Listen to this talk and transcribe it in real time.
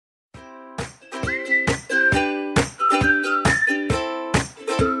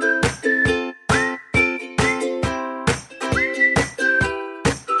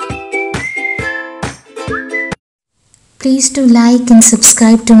Please do like and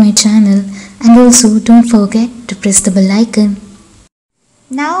subscribe to my channel, and also don't forget to press the bell icon.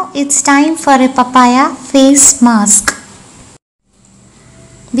 Now it's time for a papaya face mask.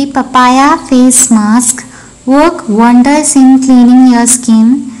 The papaya face mask works wonders in cleaning your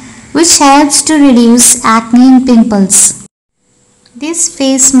skin, which helps to reduce acne and pimples. This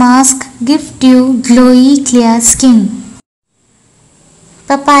face mask gives you glowy clear skin.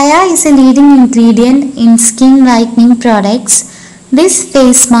 Papaya is a leading ingredient in skin whitening products. This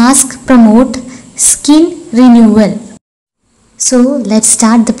face mask promotes skin renewal. So let's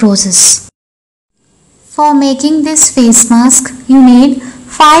start the process. For making this face mask, you need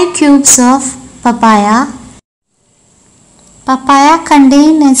 5 cubes of papaya. Papaya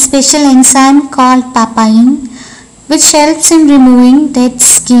contains a special enzyme called papain, which helps in removing dead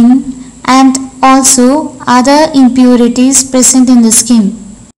skin and also other impurities present in the skin.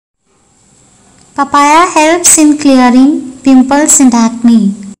 Papaya helps in clearing pimples and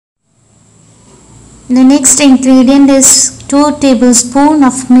acne. The next ingredient is 2 tablespoons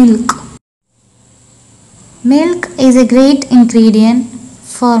of milk. Milk is a great ingredient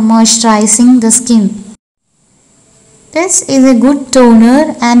for moisturizing the skin. This is a good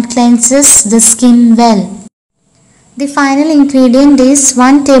toner and cleanses the skin well. The final ingredient is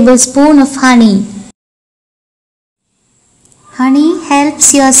 1 tablespoon of honey. Honey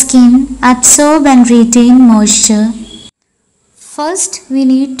helps your skin absorb and retain moisture. First, we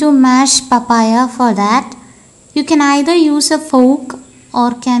need to mash papaya. For that, you can either use a fork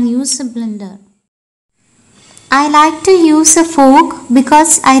or can use a blender. I like to use a fork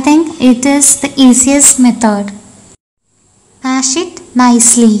because I think it is the easiest method. Mash it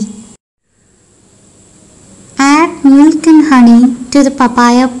nicely. Add milk and honey to the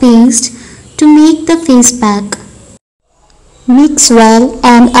papaya paste to make the face pack. Mix well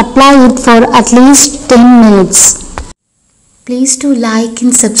and apply it for at least 10 minutes. Please do like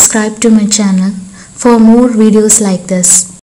and subscribe to my channel for more videos like this.